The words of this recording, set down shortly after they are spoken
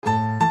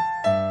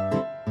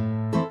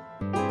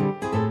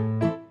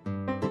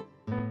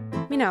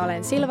Minä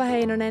olen Silva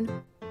Heinonen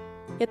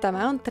ja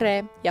tämä on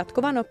TRE,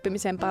 jatkuvan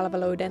oppimisen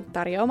palveluiden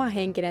tarjoama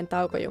henkinen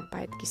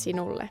taukojumppahetki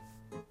sinulle.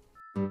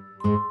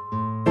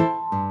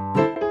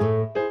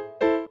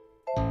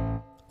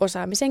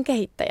 Osaamisen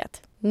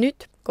kehittäjät.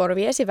 Nyt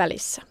korviesi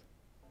välissä.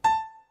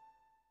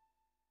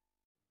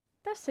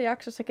 Tässä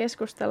jaksossa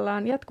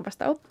keskustellaan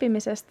jatkuvasta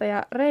oppimisesta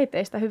ja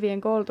reiteistä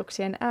hyvien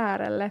koulutuksien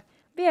äärelle.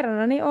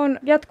 Vieraanani on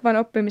jatkuvan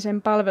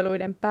oppimisen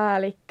palveluiden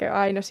päällikkö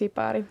Aino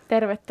Sipari.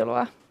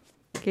 Tervetuloa.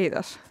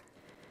 Kiitos.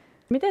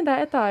 Miten tämä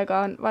etäaika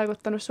on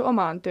vaikuttanut sun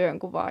omaan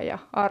työnkuvaan ja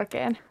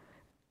arkeen?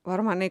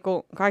 Varmaan niin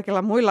kuin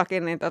kaikilla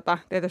muillakin, niin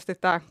tietysti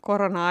tämä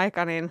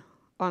korona-aika niin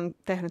on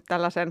tehnyt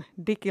tällaisen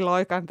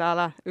digiloikan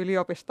täällä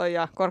yliopiston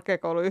ja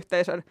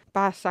korkeakouluyhteisön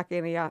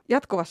päässäkin. Ja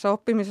jatkuvassa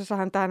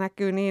oppimisessahan tämä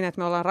näkyy niin,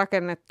 että me ollaan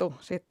rakennettu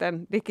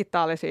sitten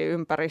digitaalisiin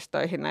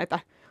ympäristöihin näitä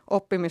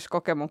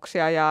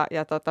oppimiskokemuksia ja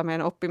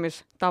meidän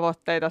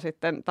oppimistavoitteita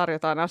sitten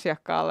tarjotaan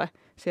asiakkaalle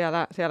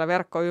siellä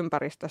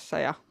verkkoympäristössä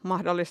ja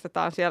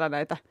mahdollistetaan siellä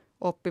näitä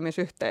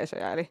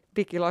oppimisyhteisöjä. Eli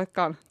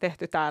digiloikka on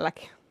tehty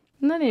täälläkin.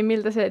 No niin,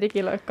 miltä se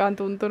digiloikka on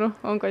tuntunut?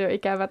 Onko jo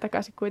ikävä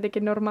takaisin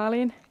kuitenkin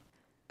normaaliin?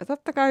 Ja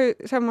totta kai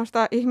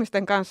semmoista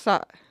ihmisten kanssa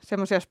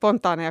semmoisia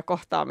spontaaneja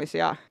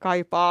kohtaamisia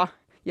kaipaa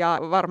ja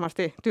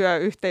varmasti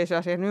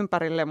työyhteisöä siihen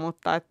ympärille,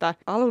 mutta että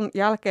alun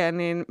jälkeen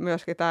niin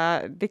myöskin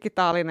tämä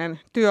digitaalinen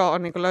työ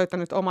on niin kuin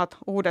löytänyt omat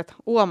uudet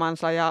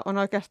uomansa ja on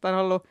oikeastaan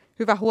ollut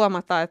hyvä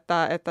huomata,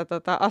 että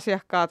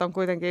asiakkaat on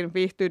kuitenkin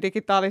viihtyy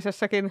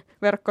digitaalisessakin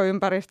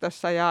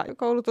verkkoympäristössä ja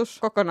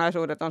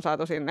koulutuskokonaisuudet on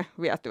saatu sinne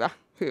vietyä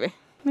hyvin.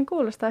 No,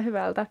 kuulostaa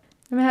hyvältä.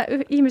 Mehän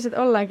ihmiset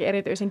ollaankin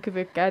erityisen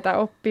kyvykkäitä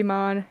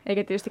oppimaan,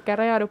 eikä tietystikään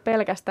rajaudu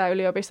pelkästään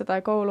yliopisto-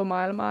 tai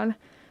koulumaailmaan.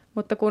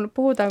 Mutta kun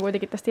puhutaan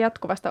kuitenkin tästä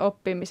jatkuvasta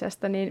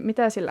oppimisesta, niin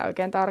mitä sillä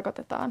oikein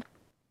tarkoitetaan?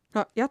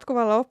 No,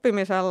 jatkuvalla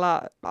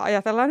oppimisella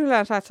ajatellaan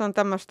yleensä, että se on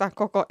tämmöistä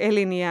koko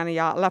eliniän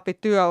ja läpi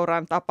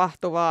työuran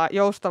tapahtuvaa,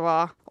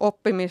 joustavaa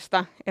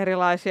oppimista,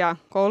 erilaisia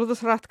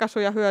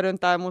koulutusratkaisuja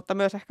hyödyntäen, mutta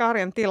myös ehkä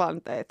arjen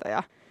tilanteita.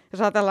 Ja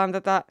jos ajatellaan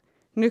tätä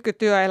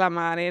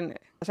nykytyöelämää, niin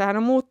sehän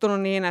on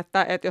muuttunut niin,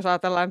 että jos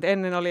ajatellaan, että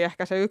ennen oli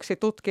ehkä se yksi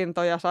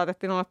tutkinto ja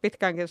saatettiin olla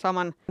pitkäänkin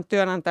saman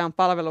työnantajan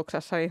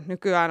palveluksessa, niin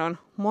nykyään on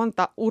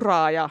monta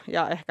uraa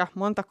ja ehkä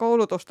monta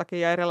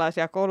koulutustakin ja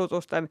erilaisia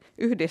koulutusten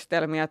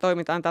yhdistelmiä.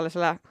 Toimitaan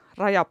tällaisilla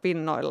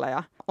rajapinnoilla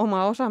ja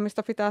omaa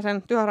osaamista pitää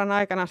sen työuran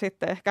aikana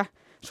sitten ehkä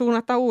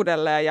suunnata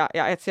uudelleen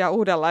ja etsiä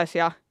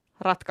uudenlaisia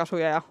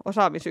ratkaisuja ja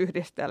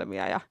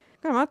osaamisyhdistelmiä. Ja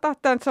kyllä mä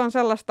ajattelen, että se on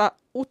sellaista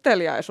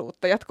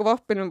uteliaisuutta. Jatkuva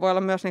oppiminen voi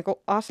olla myös niin kuin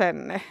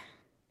asenne.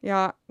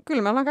 Ja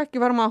kyllä me ollaan kaikki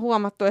varmaan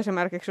huomattu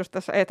esimerkiksi just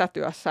tässä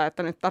etätyössä,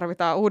 että nyt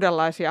tarvitaan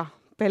uudenlaisia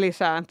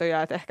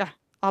pelisääntöjä. Että ehkä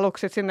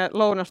aluksi sinne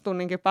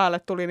lounastunninkin päälle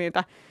tuli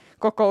niitä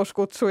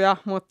kokouskutsuja,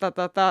 mutta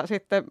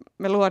sitten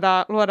me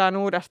luodaan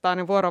uudestaan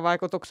ne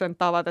vuorovaikutuksen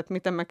tavat, että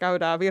miten me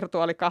käydään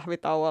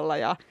virtuaalikahvitauolla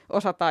ja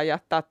osataan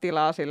jättää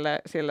tilaa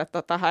sille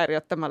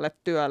häiriöttömälle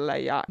työlle.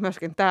 Ja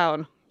myöskin tämä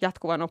on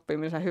jatkuvan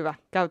oppimisen hyvä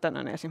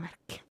käytännön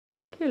esimerkki.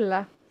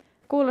 Kyllä.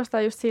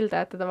 Kuulostaa just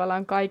siltä, että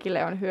tavallaan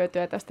kaikille on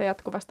hyötyä tästä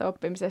jatkuvasta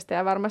oppimisesta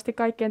ja varmasti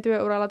kaikkien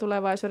työuralla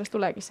tulevaisuudessa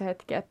tuleekin se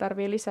hetki, että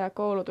tarvii lisää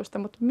koulutusta,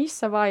 mutta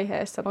missä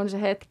vaiheessa on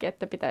se hetki,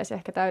 että pitäisi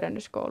ehkä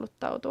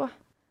täydennyskouluttautua?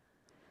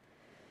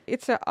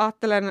 Itse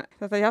ajattelen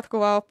tätä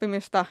jatkuvaa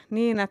oppimista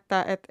niin,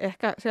 että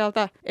ehkä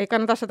sieltä ei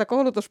kannata sieltä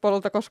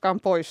koulutuspolulta koskaan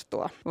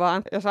poistua,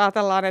 vaan jos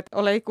ajatellaan, että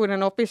ole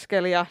ikuinen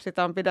opiskelija,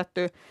 sitä on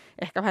pidetty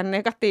ehkä vähän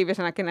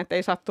negatiivisenakin, että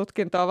ei saa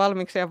tutkintoa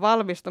valmiiksi ja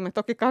valmistu. Me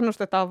toki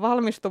kannustetaan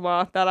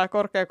valmistumaan täällä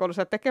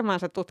korkeakoulussa tekemään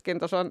se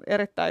tutkinto, se on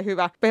erittäin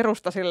hyvä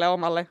perusta sille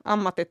omalle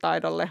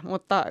ammattitaidolle,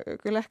 mutta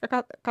kyllä ehkä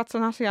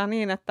katson asiaa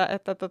niin, että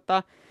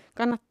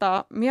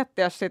kannattaa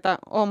miettiä sitä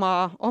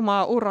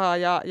omaa uraa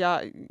ja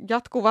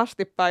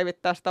jatkuvasti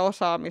päivittää sitä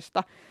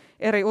osaamista.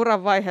 Eri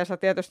uran vaiheessa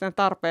tietysti ne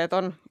tarpeet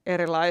on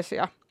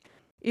erilaisia.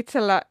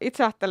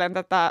 Itse ajattelen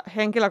tätä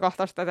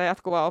henkilökohtaista tätä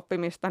jatkuvaa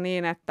oppimista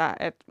niin, että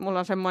mulla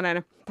on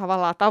semmoinen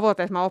tavallaan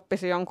tavoite, että mä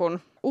oppisin jonkun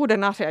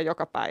uuden asian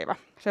joka päivä.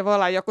 Se voi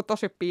olla joku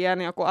tosi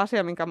pieni, joku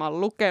asia, minkä mä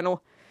oon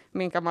lukenut,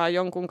 minkä mä oon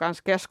jonkun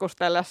kanssa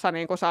keskustellessa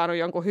niin kuin saanut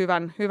jonkun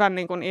hyvän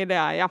niin kuin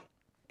idean. Ja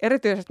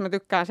erityisesti mä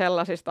tykkään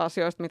sellaisista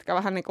asioista, mitkä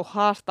vähän niin kuin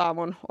haastaa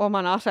mun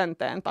oman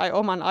asenteen tai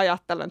oman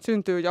ajattelun.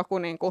 Syntyy joku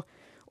niin kuin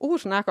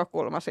uusi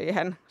näkökulma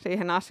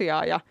siihen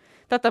asiaan. Ja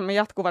tätä me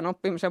jatkuvan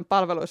oppimisen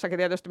palveluissakin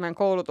tietysti meidän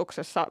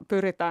koulutuksessa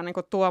pyritään niin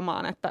kuin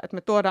tuomaan, että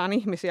me tuodaan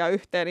ihmisiä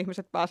yhteen,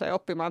 ihmiset pääsee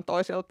oppimaan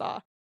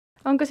toisiltaan.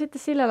 Onko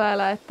sitten sillä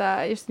lailla,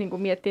 että just niin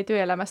kuin miettii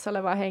työelämässä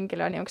olevaa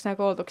henkilöä, niin onko nämä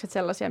koulutukset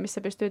sellaisia,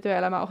 missä pystyy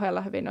työelämän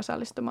ohella hyvin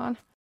osallistumaan?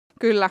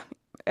 Kyllä.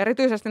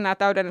 Erityisesti nämä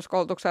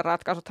täydennyskoulutuksen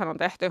ratkaisuthan on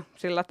tehty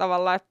sillä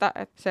tavalla, että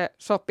se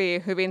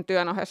sopii hyvin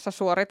työn ohessa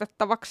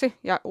suoritettavaksi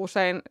ja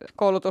usein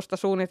koulutusta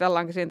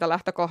suunnitellaankin siitä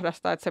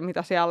lähtökohdasta, että se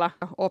mitä siellä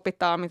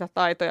opitaan, mitä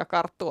taitoja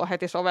karttuu on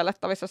heti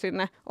sovellettavissa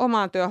sinne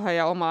omaan työhön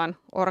ja omaan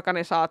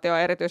organisaatioon.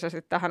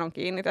 Erityisesti tähän on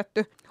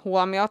kiinnitetty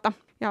huomiota.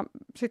 Ja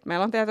sitten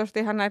meillä on tietysti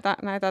ihan näitä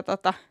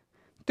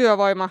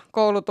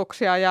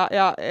työvoimakoulutuksia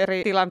ja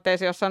eri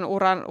tilanteissa, joissa on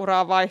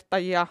uran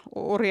vaihtajia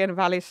urien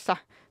välissä,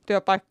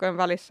 työpaikkojen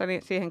välissä,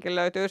 niin siihenkin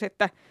löytyy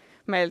sitten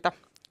meiltä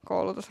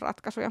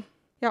koulutusratkaisuja.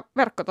 Ja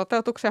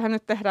verkkototeutuksiahan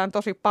nyt tehdään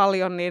tosi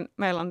paljon, niin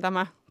meillä on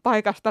tämä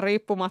paikasta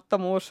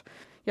riippumattomuus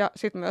ja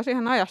sitten myös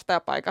ihan ajasta ja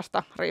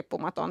paikasta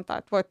riippumatonta.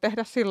 Että voit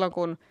tehdä silloin,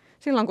 kun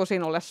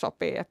sinulle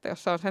sopii. Että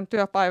jos se on sen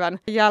työpäivän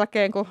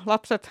jälkeen, kun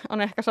lapset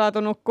on ehkä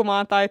saatu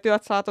nukkumaan tai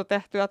työt saatu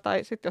tehtyä,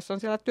 tai sitten jos on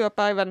siellä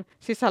työpäivän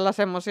sisällä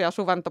semmoisia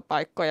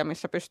suvantopaikkoja,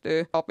 missä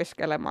pystyy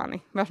opiskelemaan,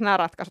 niin myös nämä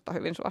ratkaisut on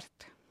hyvin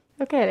suosittuja.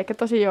 Okei, eli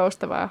tosi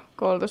joustavaa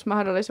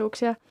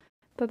koulutusmahdollisuuksia.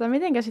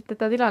 Mitenkä sitten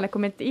tämä tilanne,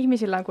 kun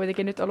ihmisillä on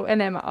kuitenkin nyt ollut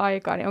enemmän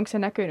aikaa, niin onko se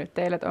näkynyt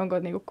teille, että onko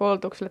niinku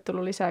koulutukselle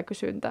tullut lisää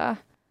kysyntää?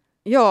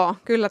 Joo,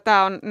 kyllä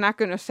tämä on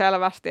näkynyt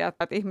selvästi,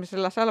 että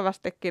ihmisillä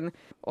selvästikin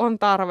on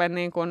tarve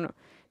niin kuin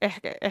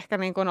ehkä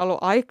niin kuin ollut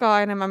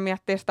aikaa enemmän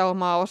miettiä sitä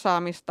omaa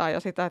osaamistaan ja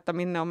sitä, että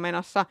minne on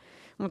menossa.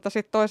 Mutta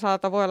sitten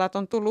toisaalta voi olla, että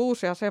on tullut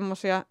uusia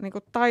semmoisia niin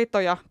kuin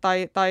taitoja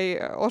tai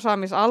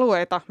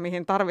osaamisalueita,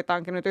 mihin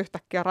tarvitaankin nyt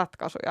yhtäkkiä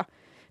ratkaisuja.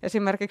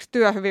 Esimerkiksi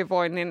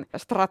työhyvinvoinnin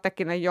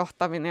strateginen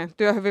johtaminen,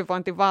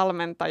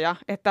 työhyvinvointivalmentaja,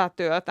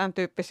 etätyö, tämän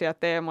tyyppisiä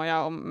teemoja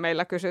on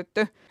meillä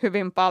kysytty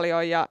hyvin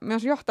paljon. Ja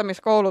myös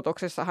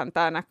johtamiskoulutuksissahan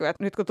tämä näkyy,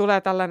 että nyt kun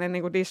tulee tällainen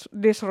niin kuin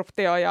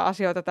disruptio ja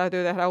asioita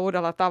täytyy tehdä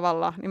uudella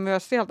tavalla, niin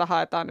myös sieltä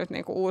haetaan nyt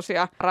niin kuin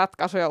uusia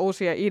ratkaisuja,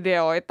 uusia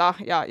ideoita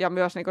ja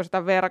myös niin kuin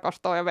sitä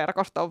verkostoa ja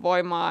verkoston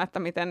voimaa, että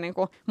miten niin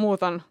kuin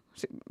muut on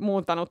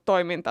muuntanut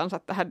toimintansa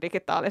tähän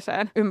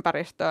digitaaliseen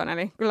ympäristöön.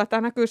 Eli kyllä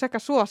tämä näkyy sekä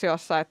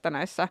suosiossa että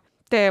näissä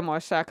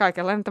teemoissa ja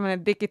kaikenlainen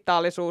tämmöinen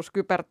digitaalisuus,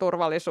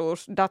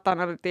 kyberturvallisuus,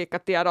 data-analytiikka,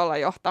 tiedolla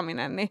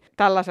johtaminen, niin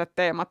tällaiset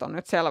teemat on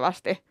nyt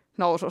selvästi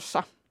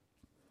nousussa.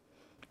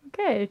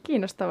 Okei,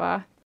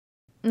 kiinnostavaa.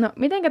 No,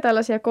 mitenkä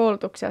tällaisia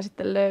koulutuksia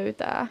sitten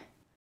löytää?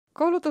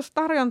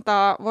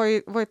 Koulutustarjontaa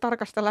voi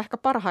tarkastella ehkä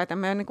parhaiten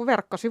meidän niin kuin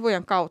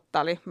verkkosivujen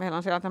kautta. Eli meillä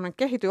on siellä tämmöinen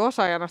Kehity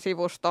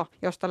osaajana-sivusto,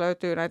 josta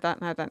löytyy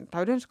näitä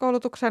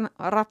täydennyskoulutuksen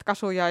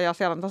ratkaisuja. Ja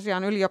siellä on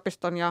tosiaan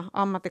yliopiston ja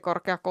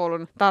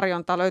ammattikorkeakoulun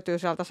tarjonta löytyy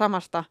sieltä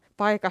samasta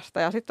paikasta.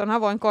 Ja sitten on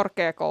avoin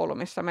korkeakoulu,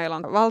 missä meillä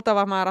on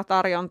valtava määrä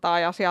tarjontaa.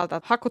 Ja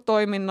sieltä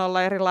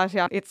hakutoiminnolla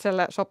erilaisia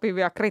itselle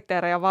sopivia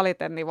kriteerejä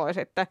valiten, niin voi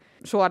sitten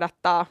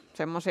suodattaa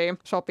semmoisia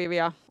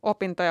sopivia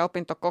opintoja,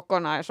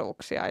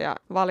 opintokokonaisuuksia ja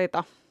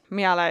valita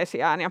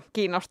mieleisiään ja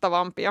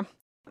kiinnostavampia.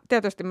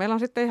 Tietysti meillä on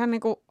sitten ihan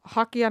niin kuin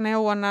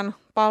hakijaneuvonnan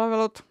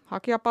palvelut,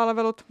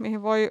 hakijapalvelut,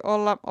 mihin voi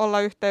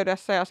olla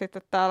yhteydessä. Ja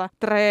sitten täällä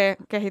TRE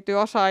Kehity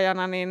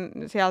osaajana, niin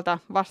sieltä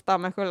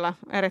vastaamme kyllä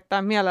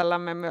erittäin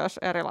mielellämme myös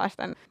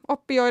erilaisten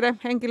oppijoiden,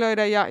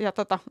 henkilöiden ja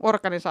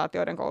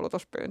organisaatioiden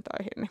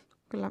koulutuspyyntöihin. Niin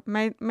kyllä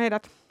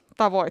meidät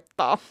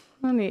tavoittaa.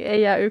 No niin,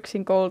 ei jää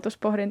yksin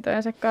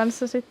koulutuspohdintojensa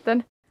kanssa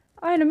sitten.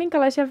 Aino,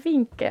 minkälaisia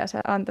vinkkejä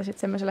sä antaisit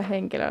sellaiselle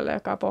henkilölle,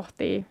 joka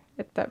pohtii,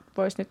 että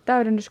voisi nyt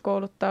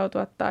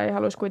täydennyskouluttautua tai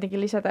haluaisi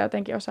kuitenkin lisätä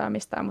jotenkin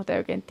osaamistaan, mutta ei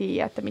oikein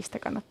tiedä, että mistä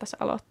kannattaisi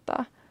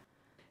aloittaa?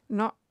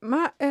 No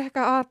mä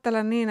ehkä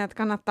ajattelen niin, että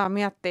kannattaa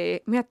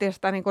miettiä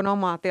sitä niin kuin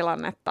omaa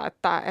tilannetta,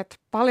 että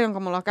paljonko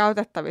mulla on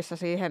käytettävissä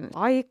siihen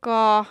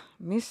aikaa,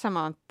 missä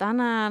mä oon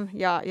tänään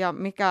ja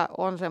mikä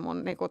on se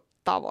mun niin kuin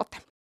tavoite.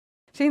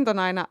 Siitä on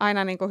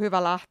aina niin kuin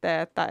hyvä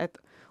lähteä, että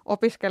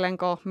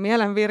opiskelenko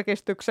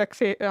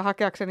mielenvirkistykseksi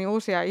hakeakseni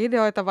uusia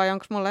ideoita vai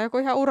onko mulla joku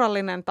ihan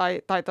urallinen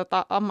tai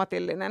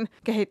ammatillinen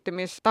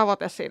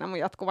kehittymistavoite siinä mun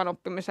jatkuvan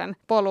oppimisen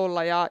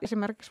polulla. Ja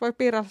esimerkiksi voi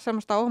piirrata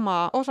semmoista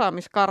omaa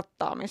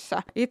osaamiskarttaa,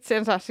 missä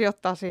itsensä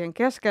sijoittaa siihen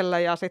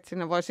keskelle ja sitten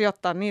sinne voi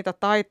sijoittaa niitä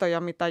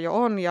taitoja, mitä jo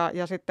on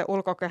ja sitten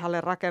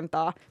ulkokehälle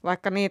rakentaa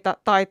vaikka niitä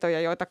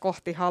taitoja, joita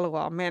kohti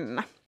haluaa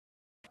mennä.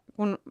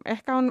 Kun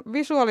ehkä on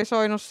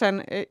visualisoinut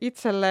sen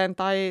itselleen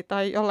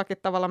tai jollakin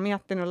tavalla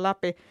miettinyt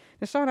läpi,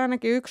 niin se on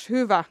ainakin yksi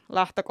hyvä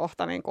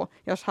lähtökohta, niin kun,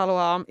 jos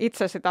haluaa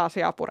itse sitä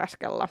asiaa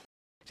pureskella.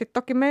 Sitten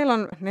toki meillä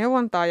on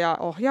neuvontaa ja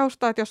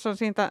ohjausta, että jos on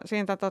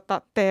siitä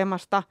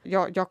teemasta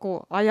joku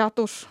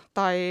ajatus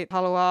tai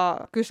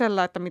haluaa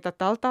kysellä, että mitä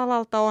tältä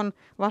alalta on,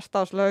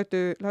 vastaus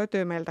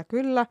löytyy meiltä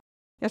kyllä.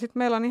 Ja sitten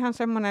meillä on ihan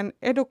semmoinen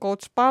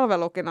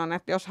EduCoach-palvelukin on,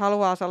 että jos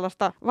haluaa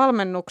sellaista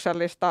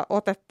valmennuksellista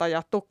otetta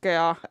ja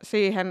tukea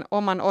siihen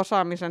oman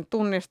osaamisen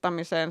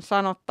tunnistamiseen,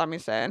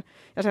 sanottamiseen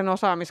ja sen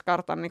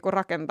osaamiskartan niin kuin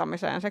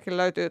rakentamiseen, sekin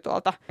löytyy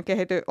tuolta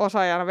Kehity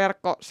osaajana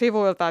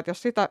verkkosivuilta, että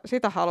jos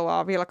sitä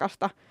haluaa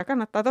vilkasta. Ja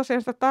kannattaa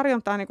tosiaan sitä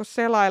tarjontaa niin kuin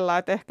selailla,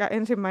 että ehkä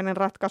ensimmäinen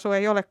ratkaisu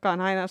ei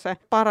olekaan aina se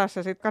paras.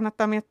 Ja sitten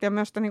kannattaa miettiä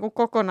myös sitä niin kuin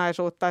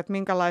kokonaisuutta, että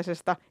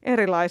minkälaisista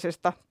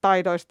erilaisista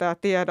taidoista ja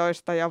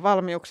tiedoista ja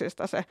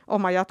valmiuksista se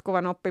oma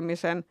jatkuvan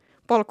oppimisen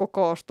polku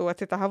koostuu, että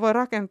sitähän voi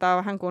rakentaa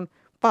vähän kuin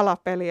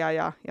palapeliä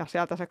ja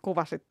sieltä se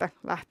kuva sitten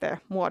lähtee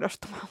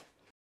muodostumaan.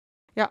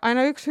 Ja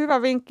aina yksi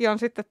hyvä vinkki on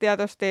sitten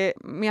tietysti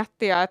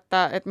miettiä,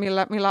 että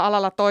millä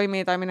alalla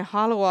toimii tai minne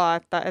haluaa,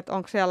 että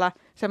onko siellä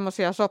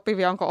semmoisia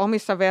sopivia, onko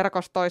omissa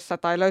verkostoissa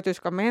tai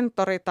löytyisikö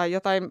mentori tai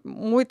jotain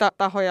muita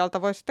tahoja,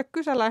 joilta voi sitten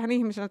kysellä ihan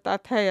ihmiseltä,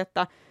 että hei,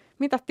 että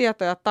mitä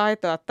tietoja ja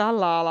taitoja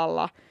tällä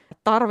alalla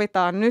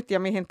tarvitaan nyt ja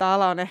mihin tämä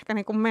ala on ehkä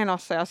niin kuin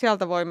menossa. Ja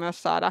sieltä voi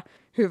myös saada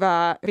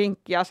hyvää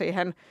vinkkiä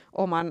siihen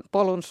oman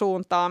polun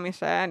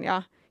suuntaamiseen.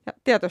 Ja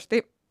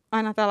tietysti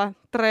aina täällä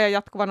TRE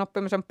jatkuvan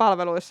oppimisen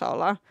palveluissa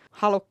ollaan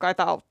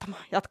halukkaita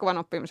auttamaan jatkuvan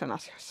oppimisen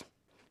asioissa.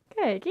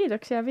 Okei,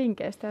 kiitoksia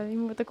vinkkeistä. Ei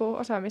muuta kuin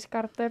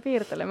osaamiskarttoja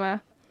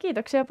piirtelemään.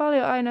 Kiitoksia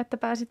paljon Aino, että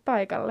pääsit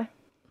paikalle.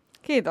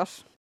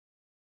 Kiitos.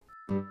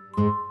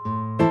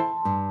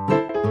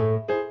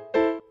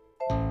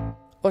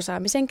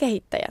 Osaamisen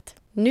kehittäjät.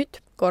 Nyt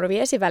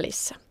korviesi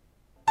välissä.